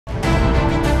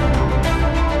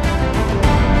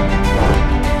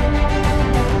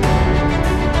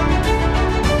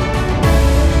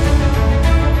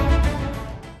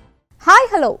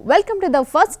hello. Welcome to the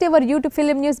first ever YouTube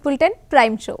Film News Bulletin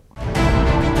Prime Show.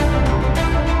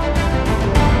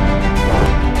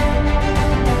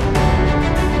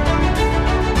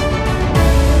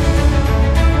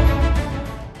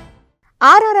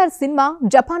 RRR cinema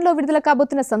Japan లో విడుదల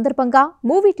కాబోతున్న సందర్భంగా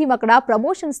movie team అక్కడ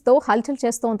promotions తో హల్చల్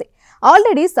చేస్తోంది.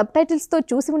 ఆల్రెడీ సబ్ టైటిల్స్ తో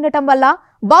చూసి ఉండటం వల్ల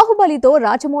బాహుబలితో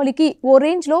రాజమౌళికి ఓ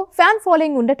రేంజ్ లో ఫ్యాన్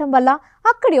ఫాలోయింగ్ ఉండటం వల్ల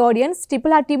అక్కడి ఆడియన్స్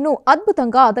RRR టీం ను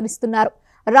అద్భుతంగా ఆదరిస్తున్నారు.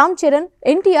 రామ్ చరణ్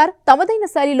NTR తమదైన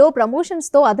శైలిలో ప్రమోషన్స్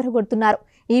తో అదరగొడుతున్నారు.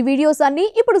 ఈ వీడియోస్ అన్ని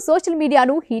ఇప్పుడు సోషల్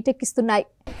మీడియాను హీటెక్కిస్తున్నాయి.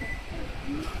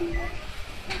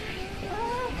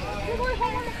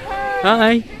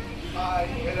 Hi.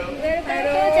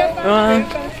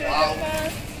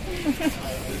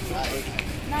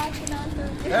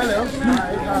 Hello.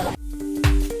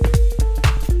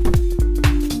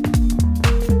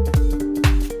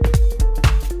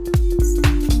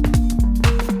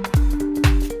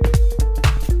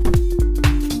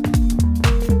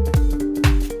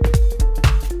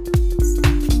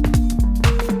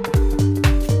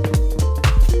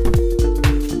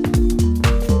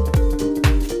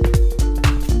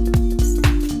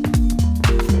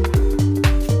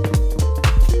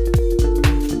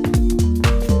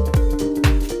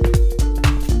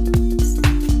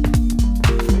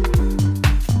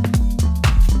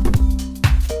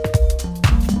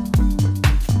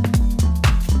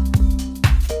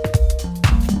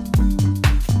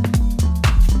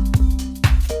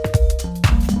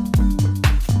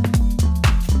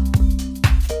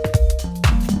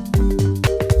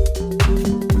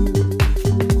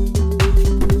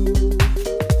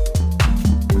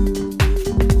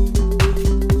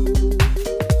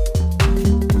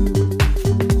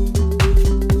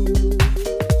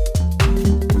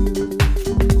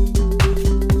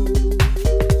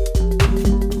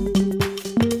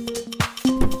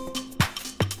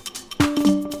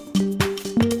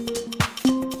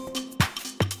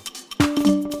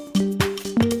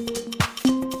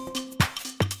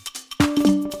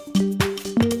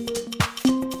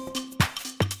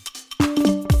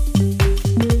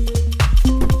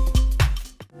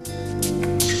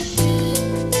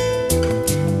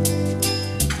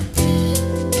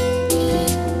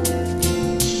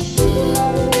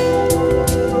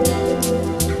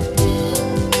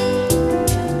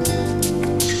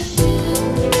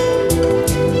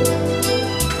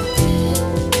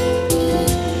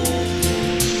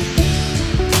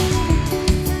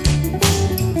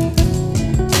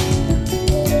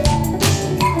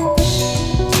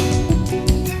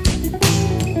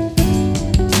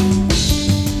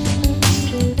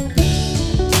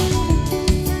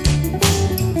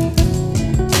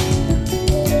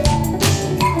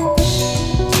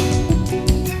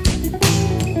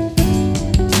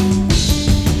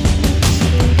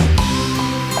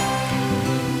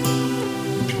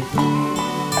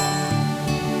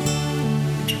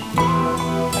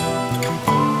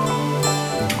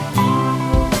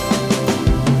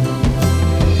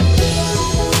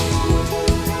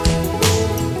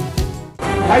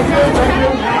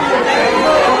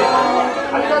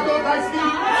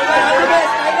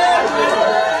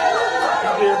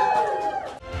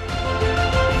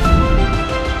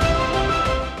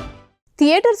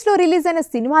 థియేటర్స్ లో రిలీజ్ అయిన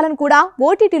సినిమాలను కూడా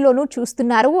ఓటీటీలోనూ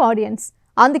చూస్తున్నారు ఆడియన్స్.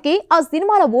 అందుకే ఆ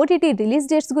సినిమాల ఓటీటీ రిలీజ్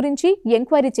డేట్స్ గురించి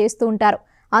ఎంక్వైరీ చేస్తూ ఉంటారు.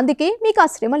 అందుకే మీకు ఆ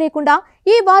శ్రమ లేకుండా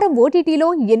ఈ వారం ఓటీటీలో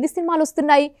ఎన్ని సినిమాలు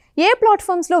వస్తున్నాయి, ఏ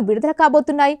ప్లాట్ఫామ్స్ లో విడుదల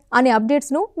కాబోతున్నాయి అనే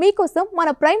అప్డేట్స్ ను మీకోసం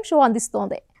మన ప్రైమ్ షో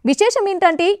అందిస్తోంది. విశేషం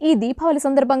ఏంటంటే ఈ దీపావళి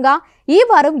సందర్భంగా ఈ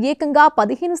వారం ఏకంగా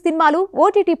 15 సినిమాలు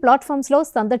ఓటీటీ ప్లాట్ఫామ్స్ లో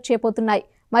సందడి చేయబోతున్నాయి.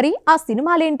 మరి ఆ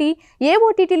సినిమాలేంటి, ఏ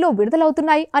ఓటీటీలో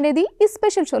విడుదలవుతున్నాయి అనేది ఈ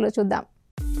స్పెషల్ షోలో చూద్దాం.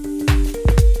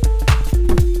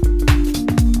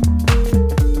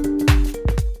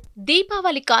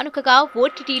 దీపావళి కానుకగా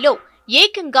ఓటీటీలో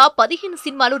ఏకంగా 15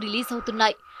 సినిమాలు రిలీజ్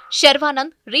అవుతున్నాయి.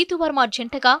 శర్వానంద్, రీతువర్మ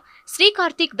జంటగా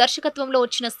శ్రీకార్తిక్ దర్శకత్వంలో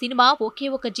వచ్చిన సినిమా ఒకే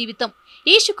ఒక జీవితం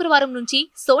ఈ శుక్రవారం నుంచి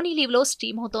సోనీ లీవ్ లో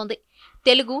స్ట్రీమ్ అవుతోంది.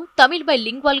 తెలుగు, తమిళ్ బై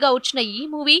లింగ్వల్ గా వచ్చిన ఈ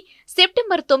మూవీ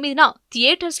సెప్టెంబర్ 9న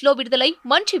థియేటర్స్ లో విడుదలై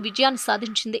మంచి విజయాన్ని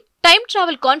సాధించింది. టైం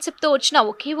ట్రావెల్ కాన్సెప్ట్ తో వచ్చిన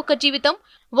ఒకే ఒక జీవితం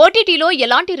ఓటీటీలో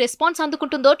ఎలాంటి రెస్పాన్స్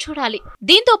అందుకుంటుందో చూడాలి.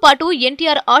 దీంతో పాటు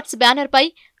NTR ఆర్ట్స్ బ్యానర్ పై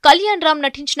కళ్యాణ్ రామ్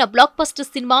నటించిన బ్లాక్ బస్టర్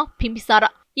సినిమా పింబిసారా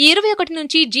ఈ 21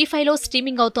 నుంచి G5 లో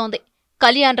స్ట్రీమింగ్ అవుతోంది.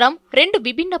 కళ్యాణ్ రామ్ 2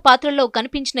 విభిన్న పాత్రల్లో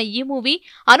కనిపించిన ఈ మూవీ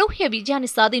అనూహ్య విజయాన్ని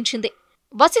సాధించింది.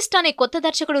 వశిష్ఠ అనే కొత్త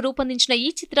దర్శకుడు రూపొందించిన ఈ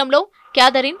చిత్రంలో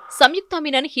క్యాథరిన్, సంయుక్త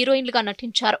మీనన్ హీరోయిన్లుగా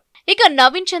నటించారు. ఇక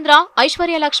నవీన్ చంద్ర,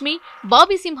 ఐశ్వర్యలక్ష్మి,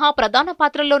 బాబీ సింహ ప్రధాన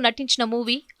పాత్రల్లో నటించిన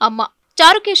మూవీ అమ్మ.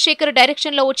 చారుకేశ్ శేఖర్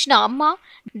డైరెక్షన్ లో వచ్చిన అమ్మ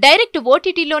డైరెక్ట్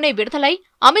ఓటీటీలోనే విడుదలై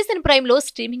అమెజాన్ ప్రైమ్ లో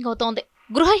స్ట్రీమింగ్ అవుతోంది.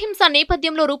 గృహహింస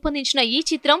నేపథ్యంలో రూపొందించిన ఈ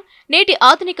చిత్రం నేటి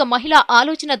ఆధునిక మహిళా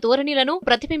ఆలోచన ధోరణిలను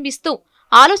ప్రతిబింబిస్తూ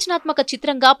ఆలోచనాత్మక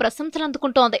చిత్రంగా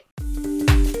ప్రశంసలందుకుంటోంది.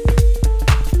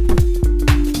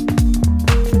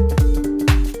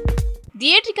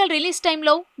 థియేట్రికల్ రిలీజ్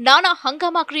టైంలో నానా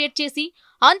హంగామా క్రియేట్ చేసి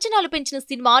అంచనాలు పెంచిన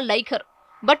సినిమా లైగర్.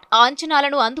 బట్ ఆ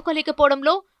అంచనాలను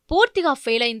అందుకోలేకపోవడంలో పూర్తిగా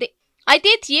ఫెయిల్ అయింది.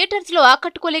 అయితే థియేటర్స్ లో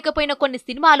ఆకట్టుకోలేకపోయిన కొన్ని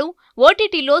సినిమాలు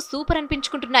ఓటీటీలో సూపర్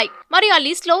అనిపించుకుంటున్నాయి. మరి ఆ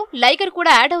లిస్ట్ లో లైగర్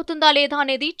కూడా యాడ్ అవుతుందా లేదా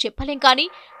అనేది చెప్పలేం. కానీ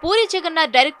పూరి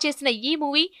జగన్నాథ్ డైరెక్ట్ చేసిన ఈ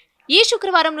మూవీ ఈ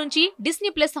శుక్రవారం నుంచి డిస్నీ+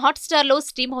 హాట్‌స్టార్ లో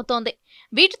స్ట్రీమ్ అవుతోంది.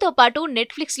 వీటితో పాటు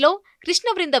నెట్‌ఫ్లిక్స్ లో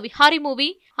కృష్ణవృంద విహారీ మూవీ,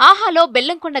 ఆహాలో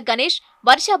బెల్లంకొండ గణేష్,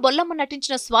 వర్ష బొల్లమ్మ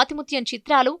నటించిన స్వాతిముత్యం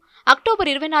చిత్రాలు అక్టోబర్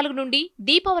 24 నుండి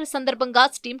దీపావళి సందర్భంగా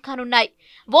స్ట్రీమ్ కానున్నాయి.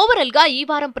 ఓవరాల్ గా ఈ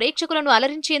వారం ప్రేక్షకులను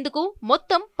అలరించేందుకు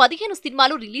మొత్తం 15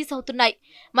 సినిమాలు రిలీజ్ అవుతున్నాయి.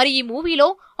 మరి ఈ మూవీలో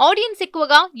ఆడియన్స్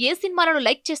ఎక్కువగా ఏ సినిమాలను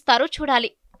లైక్ చేస్తారో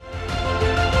చూడాలి.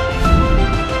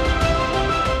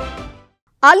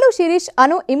 అల్లు శిరీష్,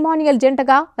 అను ఇమ్మాన్యుయల్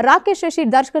జంటగా రాకేష్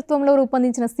రషీద్ దర్శకత్వంలో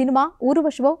రూపొందించిన సినిమా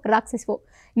ఊర్వశివో రాక్షసివో.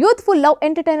 యూత్ఫుల్ లవ్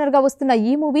ఎంటర్టైనర్ గా వస్తున్న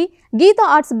ఈ మూవీ గీతా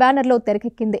ఆర్ట్స్ బ్యానర్లో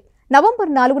తెరకెక్కింది. నవంబర్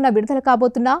 4న విడుదల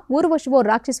కాబోతున్న ఊర్వశివో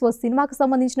రాక్షసివో సినిమాకు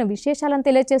సంబంధించిన విశేషాలను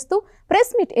తెలియజేస్తూ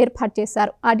ప్రెస్ మీట్ ఏర్పాటు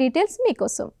చేశారు. ఆ డీటెయిల్స్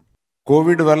మీకోసం.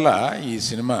 కోవిడ్ వల్ల ఈ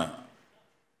సినిమా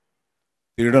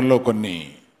తీయడంలో కొన్ని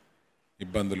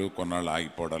ఇబ్బందులు, కొన్నాళ్ళు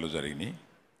ఆగిపోవడాలు జరిగినాయి.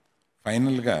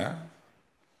 ఫైనల్గా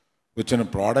వచ్చిన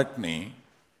ప్రోడక్ట్ని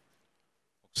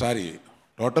ఒకసారి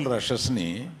టోటల్ రషెస్ని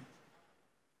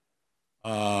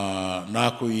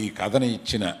నాకు ఈ కథని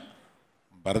ఇచ్చిన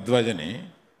భరద్వాజ్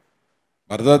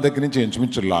దగ్గర నుంచి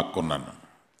ఇంచుమించు లాక్కున్నాను.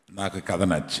 నాకు కథ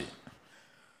నచ్చి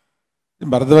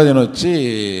భరద్వాజని వచ్చి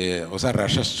ఒకసారి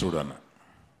రషెస్ చూడను.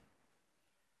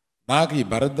 నాకు ఈ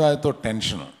భరద్వాజ్తో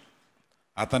టెన్షను.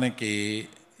 అతనికి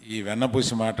ఈ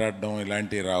వెన్నపూసి మాట్లాడడం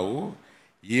ఇలాంటివి రావు.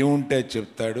 ఏముంటే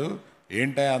చెప్తాడు.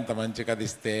 ఏంటో అంత మంచి కథ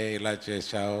ఇస్తే ఇలా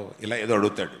చేశావు, ఇలా ఏదో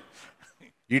అడుగుతాడు.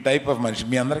 ఈ టైప్ ఆఫ్ మనిషి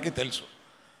మీ అందరికీ తెలుసు.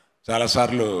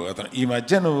 చాలాసార్లు అతను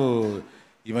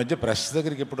ఈ మధ్య ప్రెస్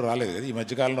దగ్గరికి ఎప్పుడు రాలేదు కదా, ఈ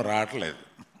మధ్యకాలంలో రావట్లేదు,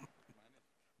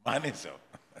 మానేసావు.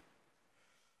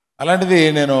 అలాంటిది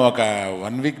నేను ఒక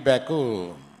 1 వీక్ బ్యాక్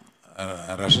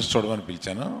రషెస్ చూడమని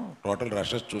పిలిచాను. టోటల్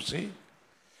రషెస్ చూసి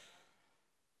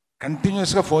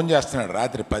కంటిన్యూస్గా ఫోన్ చేస్తున్నాడు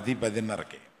రాత్రి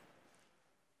 10-10:30కి.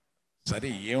 సరే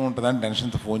ఏముంటుందని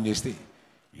టెన్షన్తో ఫోన్ చేస్తే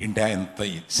ఏంటా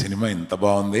సినిమా ఇంత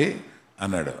బాగుంది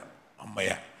అన్నాడు.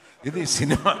 అమ్మయ్య, ఇది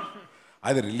సినిమా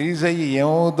అది రిలీజ్ అయ్యి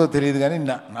ఏమవుతుందో తెలియదు కానీ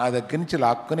నా దగ్గర నుంచి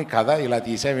లాక్కుని కథ ఇలా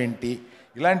తీసావేంటి,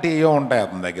 ఇలాంటివి ఏవో ఉంటాయి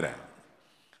అతని దగ్గర.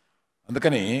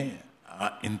 అందుకని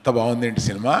ఇంత బాగుంది ఏంటి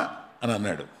సినిమా అని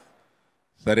అన్నాడు.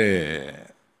 సరే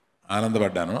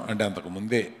ఆనందపడ్డాను. అంటే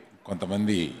అంతకుముందే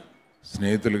కొంతమంది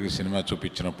స్నేహితులకి సినిమా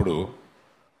చూపించినప్పుడు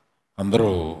అందరూ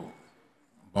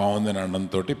బాగుందని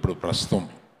అనడంతో ఇప్పుడు ప్రస్తుతం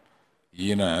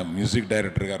ఈయన మ్యూజిక్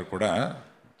డైరెక్టర్ గారు కూడా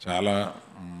చాలా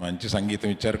మంచి సంగీతం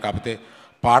ఇచ్చారు. కాకపోతే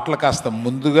పాటలు కాస్త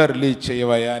ముందుగా రిలీజ్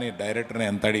చేయవయ్యా అని డైరెక్టర్ని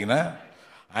ఎంత అడిగినా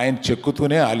ఆయన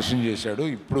చెక్కుతూనే ఆలస్యం చేశాడు.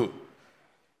 ఇప్పుడు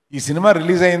ఈ సినిమా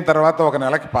రిలీజ్ అయిన తర్వాత ఒక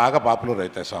నెలకి బాగా పాపులర్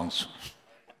అవుతాయి songs.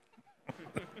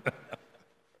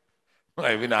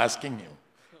 I been asking him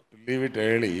to leave it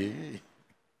early.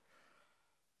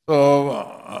 So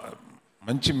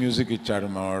మంచి మ్యూజిక్ ఇచ్చాడు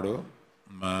మావాడు.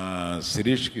 మా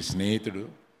శిరీష్కి స్నేహితుడు.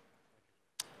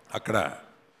 అక్కడ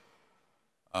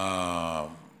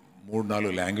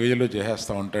 3-4 లాంగ్వేజ్లో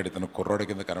చేసేస్తూ ఉంటాడు. ఇతను కుర్రోడి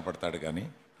కింద కనపడతాడు. కానీ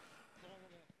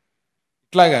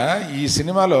ఇట్లాగా ఈ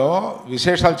సినిమాలో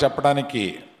విశేషాలు చెప్పడానికి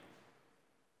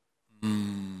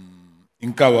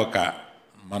ఇంకా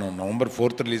మనం నవంబర్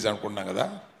 4th రిలీజ్ అనుకున్నాం కదా,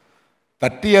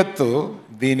 30th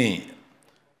దీని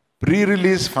ప్రీ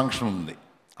రిలీజ్ ఫంక్షన్ ఉంది.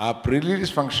 ఆ ప్రీ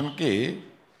రిలీజ్ ఫంక్షన్కి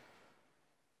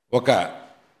ఒక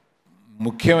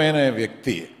ముఖ్యమైన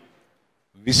వ్యక్తి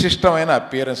విశిష్టమైన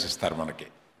అపియరెన్స్ ఇస్తారు మనకి.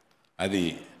 అది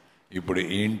ఇప్పుడు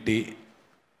ఏంటి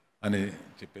అని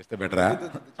చెప్పేస్తే బెటరా,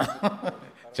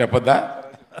 చెప్పద్దా?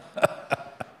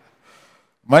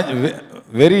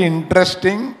 Very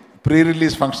interesting pre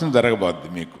release function జరగబోద్ది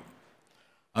మీకు.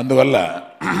 అందువల్ల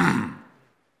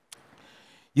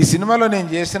ఈ సినిమాలో నేను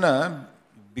చేసిన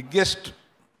బిగ్గెస్ట్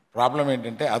ప్రాబ్లం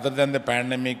ఏంటంటే, other then the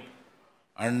pandemic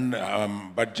and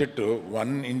budget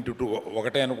 1:2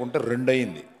 ఒకటే అనుకుంటే 2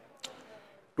 అయింది.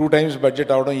 2 times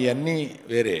బడ్జెట్ అవడం ఇవన్నీ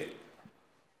వేరే.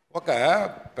 ఒక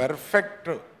perfect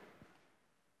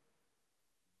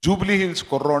Jubilee hills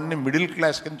కుర్రోడ్ని middle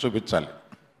class కింద చూపించాలి.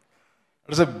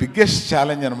 ఇట్స్ ద బిగ్గెస్ట్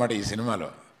ఛాలెంజ్ అనమాట ఈ సినిమాలో.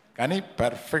 కానీ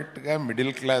పర్ఫెక్ట్గా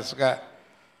మిడిల్ క్లాస్గా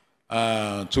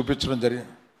చూపించడం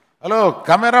జరిగింది. Hello,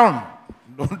 come around,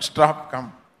 don't stop, come.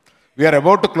 We are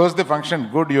about to close the function.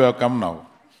 Good, you have come now.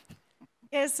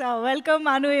 Yes, sir. Welcome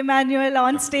Anu Emmanuel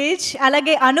on stage.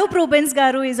 Alage Anup Rubens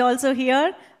garu is also here.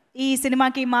 ఈ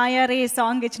సినిమాకి మాయా రే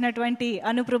song ఇచ్చినటువంటి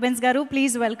Anoop Rubens గారు,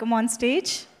 please welcome on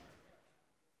stage.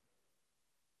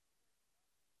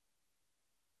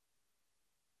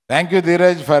 Thank you,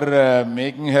 Dheeraj, for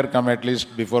making her come at least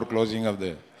before closing of the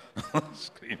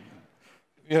screen.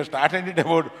 We have started it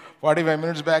about 45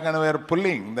 minutes back and we are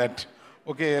pulling that,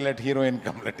 okay, let heroine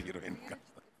come.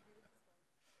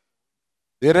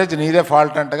 Dheeraj, నీదే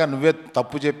fault అంటగా, నువ్వే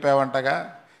తప్పు చెప్పావంటగా.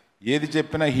 ఏది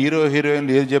చెప్పినా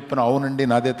హీరోయిన్లు ఏది చెప్పినా అవునండి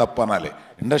నాదే తప్పు అనాలి.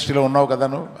 ఇండస్ట్రీలో ఉన్నావు కదా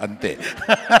నువ్వు, అంతే.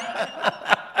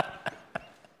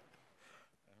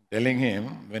 Telling him,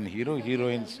 when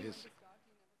heroine says,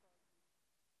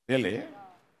 really?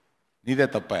 నీదే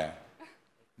తప్ప,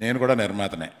 నేను కూడా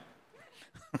నిర్మాతనే.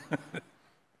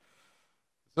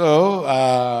 సో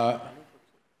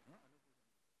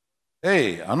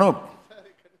ఏయ్ అనూప్,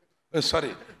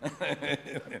 సారీ,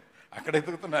 అక్కడ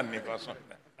ఎదుగుతున్నాను నీకోసం.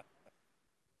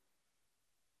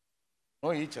 ఓ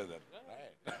ఈచ్ అదర్,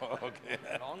 ఓకే.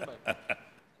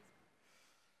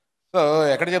 సో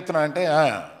ఎక్కడ చెప్తున్నా అంటే,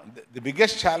 the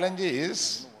biggest challenge is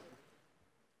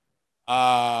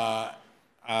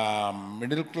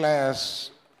middle class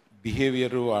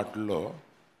behaviour వాటిల్లో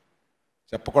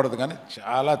చెప్పకూడదు, కానీ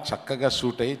చాలా చక్కగా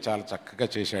సూట్ అయ్యి చాలా చక్కగా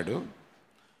చేశాడు.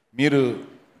 మీరు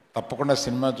తప్పకుండా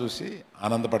సినిమా చూసి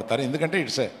ఆనందపడతారు, ఎందుకంటే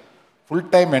it's a full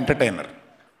time entertainer.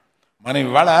 మనం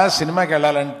ఇవాళ సినిమాకి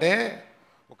వెళ్ళాలంటే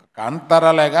ఒక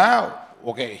కాంతారాలేగా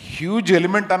ఒక హ్యూజ్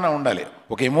ఎలిమెంట్ అన్న ఉండాలి,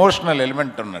 ఒక ఎమోషనల్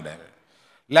ఎలిమెంట్ ఉన్నాడు,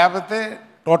 లేకపోతే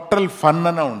టోటల్ ఫన్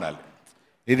అన్న ఉండాలి.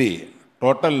 ఇది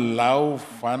టోటల్ లవ్,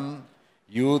 ఫన్,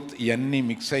 యూత్ ఇవన్నీ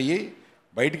మిక్స్ అయ్యి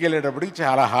బయటికి వెళ్ళేటప్పటికి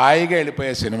చాలా హాయిగా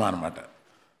వెళ్ళిపోయే సినిమా అనమాట.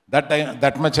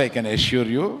 That much I can assure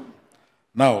you.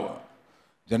 Now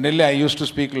generally I use to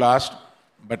speak last,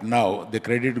 but now the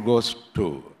credit goes to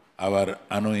our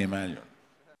Anu Emmanuel.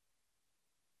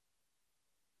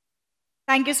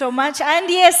 Thank you so much. And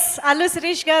yes, Allu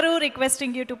Sirish garu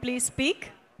requesting you to please speak.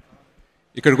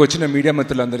 ఇక్కడికి వచ్చిన media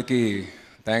మిత్రులందరికీ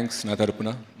thanks నా తరపున,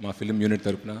 మా film unit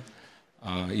తరపున.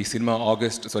 ఈ cinema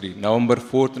November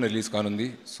 4th release కానుంది.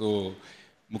 So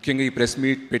ముఖ్యంగా ఈ ప్రెస్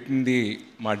మీట్ పెట్టింది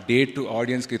మా డేట్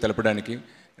ఆడియన్స్కి తెలపడానికి,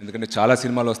 ఎందుకంటే చాలా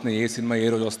సినిమాలు వస్తున్నాయి, ఏ సినిమా ఏ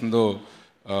రోజు వస్తుందో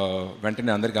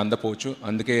వెంటనే అందరికీ అందపోవచ్చు.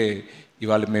 అందుకే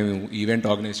ఇవాళ మేము ఈవెంట్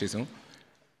ఆర్గనైజ్ చేసాం.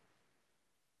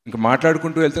 ఇంకా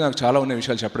మాట్లాడుకుంటూ వెళ్తే నాకు చాలా ఉన్న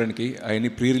విషయాలు చెప్పడానికి, అవన్నీ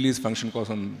ప్రీ రిలీజ్ ఫంక్షన్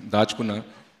కోసం దాచుకున్నా.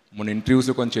 మొన్న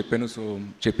ఇంటర్వ్యూస్లో కొంచెం చెప్పాను, సో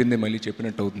చెప్పింది మళ్ళీ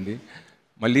చెప్పినట్టు అవుతుంది.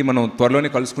 మళ్ళీ మనం త్వరలోనే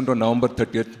కలుసుకుంటాం నవంబర్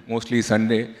 30th, మోస్ట్లీ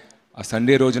సండే. ఆ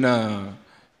సండే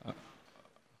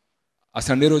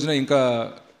రోజున ఇంకా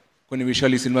కొన్ని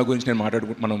విషయాలు ఈ సినిమా గురించి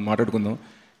మనం మాట్లాడుకుందాం.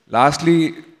 లాస్ట్లీ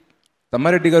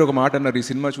తమ్మారెడ్డి గారు ఒక మాట అన్నారు, ఈ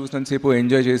సినిమా చూసినంతసేపు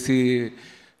ఎంజాయ్ చేసి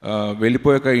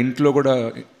వెళ్ళిపోయాక ఇంట్లో కూడా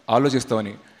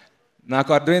ఆలోచిస్తామని. నాకు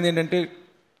అర్థమైంది ఏంటంటే,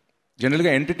 జనరల్గా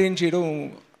ఎంటర్టైన్ చేయడం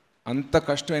అంత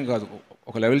కష్టమేం కాదు,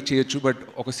 ఒక లెవెల్ చేయొచ్చు. బట్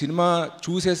ఒక సినిమా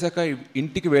చూసేసాక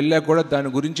ఇంటికి వెళ్ళాక కూడా దాని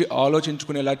గురించి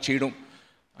ఆలోచించుకునేలా చేయడం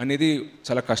అనేది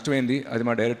చాలా కష్టమైంది. అది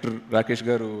మా డైరెక్టర్ రాకేష్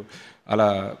గారు అలా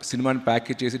సినిమాని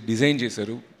ప్యాకేజ్ చేసి డిజైన్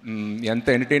చేశారు. ఎంత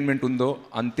ఎంటర్టైన్మెంట్ ఉందో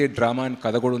అంతే డ్రామా అని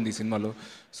కథ కూడా ఉంది ఈ సినిమాలో.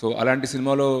 సో అలాంటి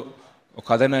సినిమాలో ఒక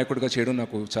కథానాయకుడిగా చేయడం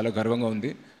నాకు చాలా గర్వంగా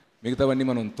ఉంది. మిగతావన్నీ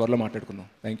మనం త్వరలో మాట్లాడుకుందాం.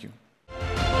 Thank you.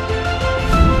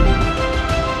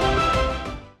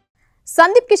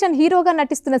 సందీప్ కిషన్ హీరోగా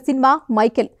నటిస్తున్న cinema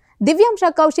Michael. Divyansha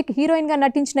Kaushik heroine గా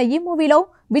నటించిన ఈ మూవీలో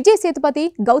విజయ్ సేతుపతి,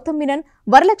 గౌతమ్ మీనన్,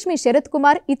 వరలక్ష్మి శరత్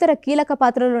కుమార్ ఇతర కీలక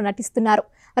పాత్రల్లో నటిస్తున్నారు.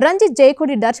 రంజిత్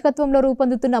జయకొడి దర్శకత్వంలో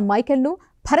రూపొందుతున్న మైకేల్ ను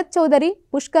భరత్ చౌదరి,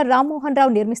 పుష్కర్ రామ్మోహన్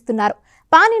రావు నిర్మిస్తున్నారు.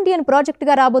 పాన్ ఇండియన్ ప్రాజెక్ట్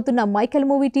గా రాబోతున్న మైకేల్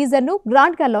మూవీ టీజర్ ను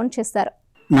గ్రాండ్ గా లాంచ్ చేశారు.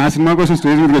 నా సినిమా కోసం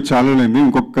స్టేజ్ మీద చాలా లేండి,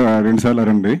 ఇంకొక 2 సార్లు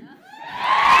రండి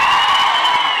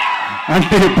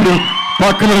అంటే ఇప్పుడు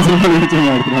పక్కన సినిమా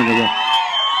మాడుతున్నాం కదా.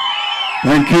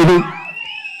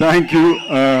 Thank you.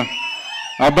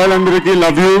 అబ్బాయిలందరికీ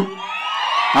love you,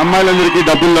 అమ్మాయిలందరికీ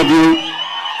double love you.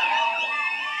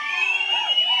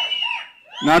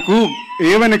 నాకు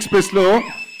A1 ఎక్స్ప్రెస్లో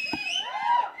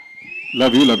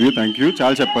లవ్ యూ థ్యాంక్ యూ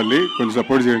చాలా చెప్పాలి, కొంచెం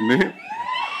సపోర్ట్ చేయండి.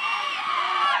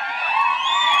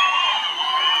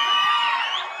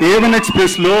 A1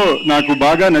 ఎక్స్ప్రెస్లో నాకు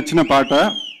బాగా నచ్చిన పాట,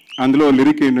 అందులో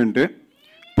లిరిక్ ఏంటంటే,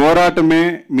 పోరాటమే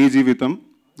మీ జీవితం,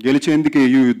 గెలిచేందుకే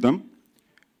ఈ యుద్ధం,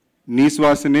 నీ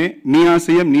శ్వాసనే నీ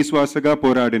ఆశయం నీ శ్వాసగా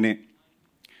పోరాడనే.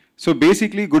 So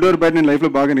basically good or bad నేను లైఫ్లో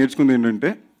బాగా నేర్చుకుంది ఏంటంటే,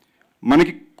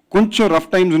 మనకి కొంచెం రఫ్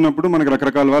టైమ్స్ ఉన్నప్పుడు మనకి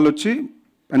రకరకాల వాళ్ళు వచ్చి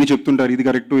అని చెప్తుంటారు, ఇది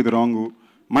కరెక్టు ఇది రాంగు,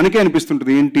 మనకే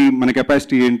అనిపిస్తుంటుంది ఏంటి మన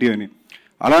కెపాసిటీ ఏంటి అని.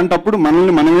 అలాంటప్పుడు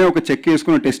మనల్ని మనమే ఒక చెక్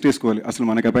వేసుకుని టెస్ట్ చేసుకోవాలి, అసలు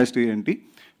మన కెపాసిటీ ఏంటి,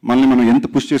 మనల్ని మనం ఎంత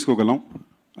పుష్ చేసుకోగలం,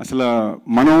 అసలు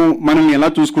మనల్ని ఎలా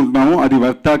చూసుకుంటున్నామో అది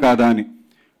వర్తా కాదా అని.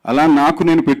 అలా నాకు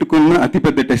నేను పెట్టుకున్న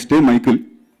అతిపెద్ద టెస్టే మైకిల్.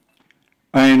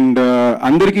 అండ్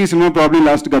అందరికీ ఈ సినిమా ప్రాబ్లీ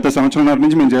గత సంవత్సరంన్నర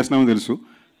నుంచి మేము చేస్తున్నామో తెలుసు.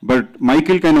 బట్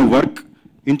మైకిల్ కైన్ వర్క్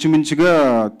ఇంచుమించుగా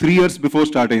 3 years బిఫోర్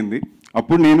స్టార్ట్ అయింది.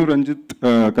 అప్పుడు నేను రంజిత్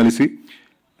కలిసి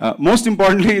మోస్ట్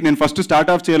ఇంపార్టెంట్లీ నేను ఫస్ట్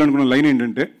స్టార్ట్ ఆఫ్ చేయాలనుకున్న లైన్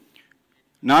ఏంటంటే,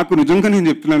 నాకు నిజంగా నేను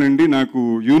చెప్తున్నానండి, నాకు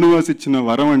యూనివర్స్ ఇచ్చిన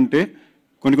వరం అంటే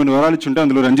కొన్ని వరాలు ఇచ్చి ఉంటే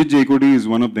అందులో Ranjith జైకోడి is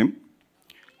one of them.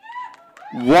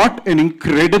 What N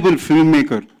incredible film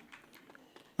maker.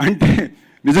 అంటే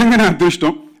నిజంగా నా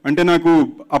అదృష్టం. అంటే నాకు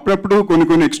అప్పుడప్పుడు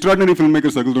కొన్ని extraordinary film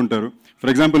makers తగులుతుంటారు.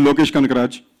 For example Lokesh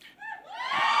Kanagaraj,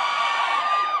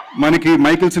 మనకి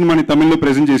మైకిల్ సినిమాని తమిళ్లో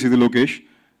ప్రెజెంట్ చేసేది లోకేష్.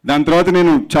 దాని తర్వాత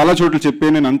నేను చాలా చోట్ల చెప్పే,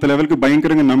 నేను అంత లెవెల్కి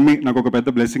భయంకరంగా నమ్మి, నాకు ఒక పెద్ద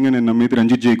బ్లెస్సింగ్గా నేను నమ్మేది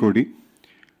రంజిత్ జైకోడి.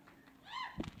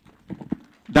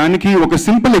 దానికి ఒక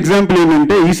సింపుల్ ఎగ్జాంపుల్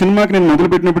ఏంటంటే, ఈ సినిమాకి నేను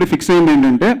మొదలుపెట్టినప్పుడు ఫిక్స్ అయింది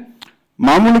ఏంటంటే,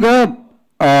 మామూలుగా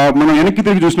మనం వెనక్కి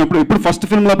తిరిగి చూసినప్పుడు ఎప్పుడు ఫస్ట్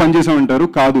ఫిల్మ్లా పనిచేసామంటారు,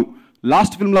 కాదు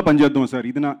లాస్ట్ ఫిల్మ్లా పనిచేద్దాం సార్,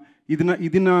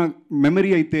 ఇది నా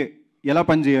మెమరీ అయితే ఎలా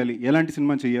పనిచేయాలి, ఎలాంటి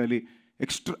సినిమా చేయాలి,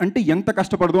 ఎక్స్ట్రా అంటే ఎంత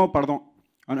కష్టపడదామో పడదాం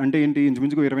అంటే ఏంటి,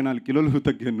 ఇంచుమించుగా 24 కిలోలు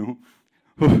తగ్గాను.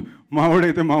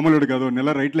 మావాడైతే మామూలుడు కాదు, నెల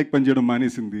రైట్ లెగ్ పనిచేయడం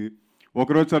మానేసింది.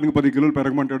 ఒకరోజు సరిగ్గా 10 కిలోలు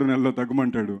పెరగమంటాడు, నెలలో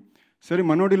తగ్గమంటాడు. సరే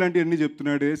మనోడు ఇలాంటివన్నీ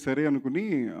చెప్తున్నాడే సరే అనుకుని,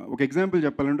 ఒక ఎగ్జాంపుల్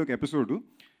చెప్పాలంటే ఒక ఎపిసోడ్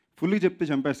ఫుల్లీ చెప్తే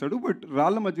చంపేస్తాడు, బట్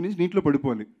రాళ్ళ మధ్య నుంచి నీటిలో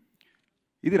పడిపోవాలి.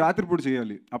 ఇది రాత్రిపూట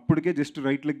చేయాలి. అప్పటికే జస్ట్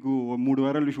రైట్ లెగ్ 3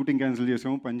 వారాలు షూటింగ్ క్యాన్సిల్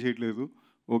చేసాము, పని చేయట్లేదు,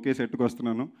 ఓకే సెట్కి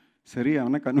వస్తున్నాను. సరే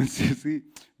ఏమన్నా కన్విన్స్ చేసి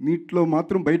నీటిలో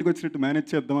మాత్రం బయటకు వచ్చినట్టు మేనేజ్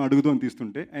చేద్దామా అడుగుదాం అని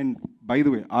తీస్తుంటే, అండ్ బై ద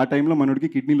వే ఆ టైంలో మనోడికి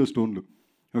కిడ్నీలో స్టోన్లు.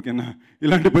 ఓకేనా,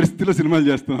 ఇలాంటి పరిస్థితుల్లో సినిమాలు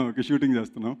చేస్తున్నాం, ఓకే షూటింగ్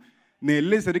చేస్తున్నాం. నేను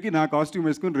వెళ్ళేసరికి నా కాస్ట్యూమ్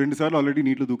వేసుకొని 2 సార్లు ఆల్రెడీ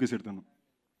నీటిలో దూకేసేడతాను.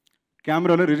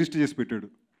 కెమెరాలో రిజిస్టర్ చేసి పెట్టాడు.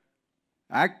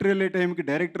 యాక్టర్ వెళ్ళే టైంకి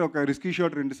డైరెక్టర్ ఒక రిస్కీ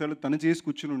షాట్ 2 సార్లు తను చేసి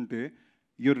కూర్చుని ఉంటే,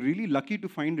 you're really lucky to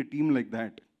find a team like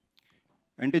that.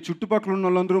 అంటే చుట్టుపక్కల ఉన్న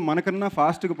వాళ్ళందరూ మనకన్నా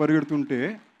ఫాస్ట్గా పరిగెడుతుంటే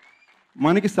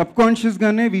మనకి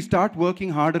సబ్కాన్షియస్గానే we start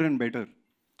working harder and better.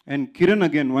 And Kiran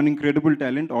again one incredible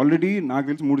talent. Already నాకు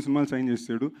తెలిసి 3 సినిమాలు సైన్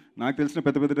చేస్తాడు. నాకు తెలిసిన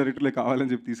పెద్ద డైరెక్టర్లే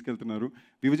కావాలని చెప్పి తీసుకెళ్తున్నారు.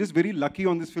 We were just very lucky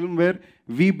on this film where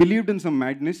we believed in some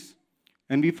madness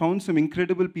and we found some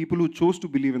incredible people who chose to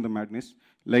believe in the madness,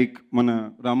 like mana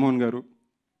Rammohan garu,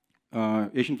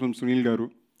 Asian Film Sunil garu,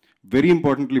 very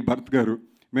importantly Bharat garu.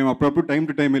 మేము అప్పుడప్పుడు time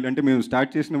to time అంటే మేము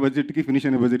start చేసిన బడ్జెట్కి finish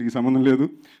అయిన బడ్జెట్కి సంబంధం లేదు,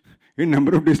 ఏ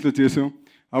నెంబర్ ఆఫ్ డేస్లో చేసాం.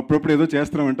 అప్పుడప్పుడు ఏదో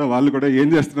చేస్తున్నామంట, వాళ్ళు కూడా ఏం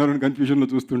చేస్తున్నారు అని కన్ఫ్యూజన్లో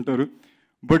చూస్తుంటారు.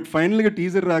 బట్ ఫైనల్గా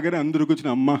టీజర్ రాగానే అందరికి వచ్చిన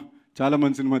అమ్మ చాలా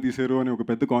మంచి సినిమా తీశారు అని ఒక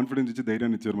పెద్ద కాన్ఫిడెన్స్ ఇచ్చి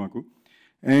ధైర్యాన్ని ఇచ్చారు మాకు.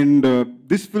 And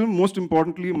this film most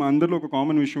importantly మా అందరిలో ఒక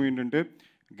కామన్ విషయం ఏంటంటే,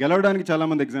 గెలవడానికి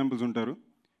చాలామంది ఎగ్జాంపుల్స్ ఉంటారు,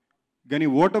 కానీ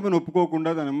ఓటమిని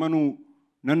ఒప్పుకోకుండా దానమ్మ నువ్వు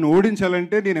నన్ను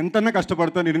ఓడించాలంటే నేను ఎంతన్నా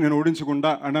కష్టపడతాను, నేను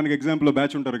ఓడించకుండా అనడానికి ఎగ్జాంపుల్లో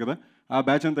బ్యాచ్ ఉంటారు కదా, ఆ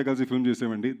బ్యాచ్ అంతా కలిసి ఫిల్మ్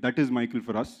చేసామండి. That is Michael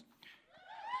for us.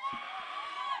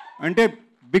 అంటే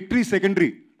victory secondary,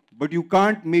 but you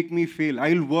can't make me fail. I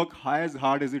will work as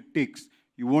hard as it takes,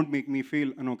 you won't make me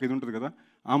fail అని ఒక ఇది ఉంటుంది కదా,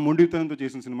 ఆ మొండితనంతో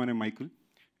చేసిన సినిమానే Michael.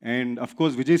 And of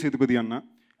course Vijay Sethupathi అన్న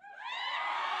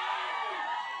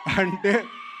అంటే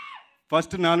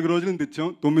ఫస్ట్ 4 రోజులు తెచ్చాం,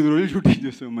 9 రోజులు షూటింగ్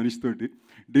చేసాం మనిషితోటి,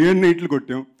 డే అండ్ నైట్లు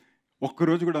కొట్టాం.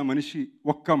 ఒక్కరోజు కూడా మనిషి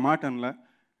ఒక్క మాట అనలా.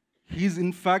 He's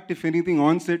in fact if anything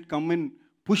on set come and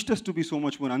pushed us to be so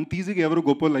much more. అంత ఈజీగా ఎవరు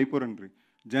గొప్పలు అయిపోరండి.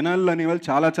 జనాలు అనేవాళ్ళు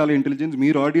చాలా ఇంటెలిజెన్స్,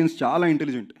 మీరు ఆడియన్స్ చాలా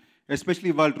ఇంటెలిజెంట్,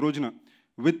 ఎస్పెషలీ ఇవాళ రోజున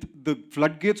with the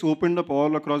flood gates opened up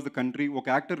all across the country. ఒక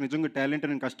యాక్టర్ నిజంగా టాలెంట్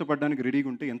అని కష్టపడడానికి రెడీగా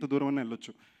ఉంటే ఎంత దూరం అన్నా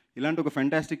వెళ్ళొచ్చు. ఇలాంటి ఒక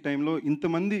ఫెంటాస్టిక్ టైంలో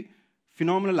ఇంతమంది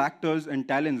phenomenal actors and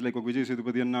talents like Vijay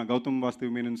Sethupathi Anna, Gautam Vastuv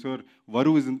Menon sir,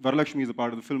 Varalakshmi is a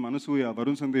part of the film, Anasuya,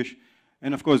 Varun Sandesh,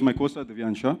 and of course my co-star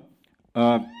Divyansha.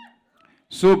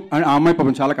 So ఆ అమ్మాయి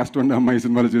పాపం చాలా కష్టం అండి, అమ్మాయి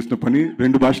సినిమాలో చేసిన పని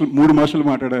 3 భాషలు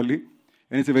మాట్లాడాలి,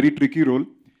 and it's a very tricky role.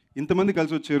 ఇంతమంది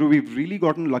కలిసి వచ్చారు. we've really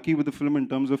gotten lucky with the film in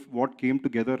terms of what came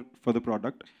together for the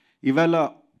product. ఇవాళ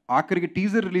ఆఖరికి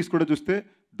టీజర్ రిలీజ్ కూడా చూస్తే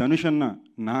ధనుష్ అన్న,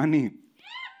 నాని,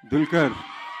 దుల్కర్,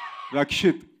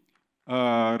 రక్షిత్,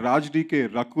 రాజ్ డీకే,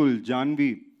 రకుల్,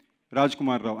 జాన్వి, రాజ్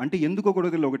కుమార్ రావు. అంటే ఎందుకో కూడా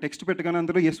తెలియదు, ఒక టెక్స్ట్ పెట్టగానే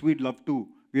అందరూ yes weed love to,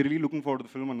 we are really looking forward the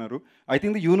film అన్నారు. I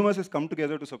think the universe Hess come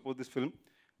together to support this film.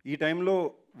 ఈ టైంలో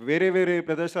వేరే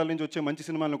ప్రదేశాల నుంచి వచ్చే మంచి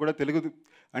సినిమాలను కూడా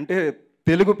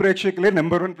తెలుగు ప్రేక్షకులే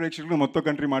నెంబర్ 1 ప్రేక్షకులు మొత్తం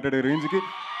కంట్రీ మాట్లాడే రేంజ్కి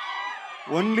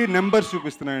only numbers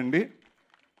చూపిస్తున్నాయండి.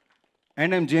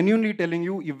 And I'm genuinely telling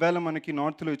you, ఇవాళ మనకి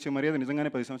నార్త్లో వచ్చే మర్యాద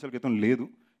నిజంగానే 10 సంవత్సరాల క్రితం లేదు.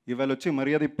 ఇవాళ వచ్చే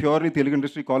మర్యాద purely Telugu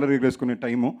industry caller ఎగరేసుకునే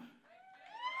time.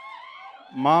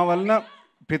 మా వలన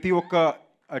ప్రతి ఒక్క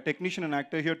technician and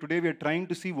actor here today we are trying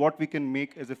to see what we can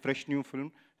make as a fresh new film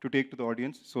to take to the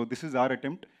audience. So this is our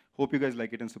attempt. Hope you guys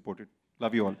like it and support it.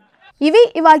 Love you all. ఇవి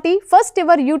ఇవాల్టి first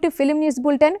ever YouTube film news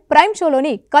bulletin prime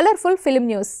షోలోని colourful film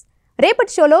news.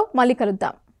 రేపటి షోలో మళ్ళీ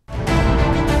కలుద్దాం.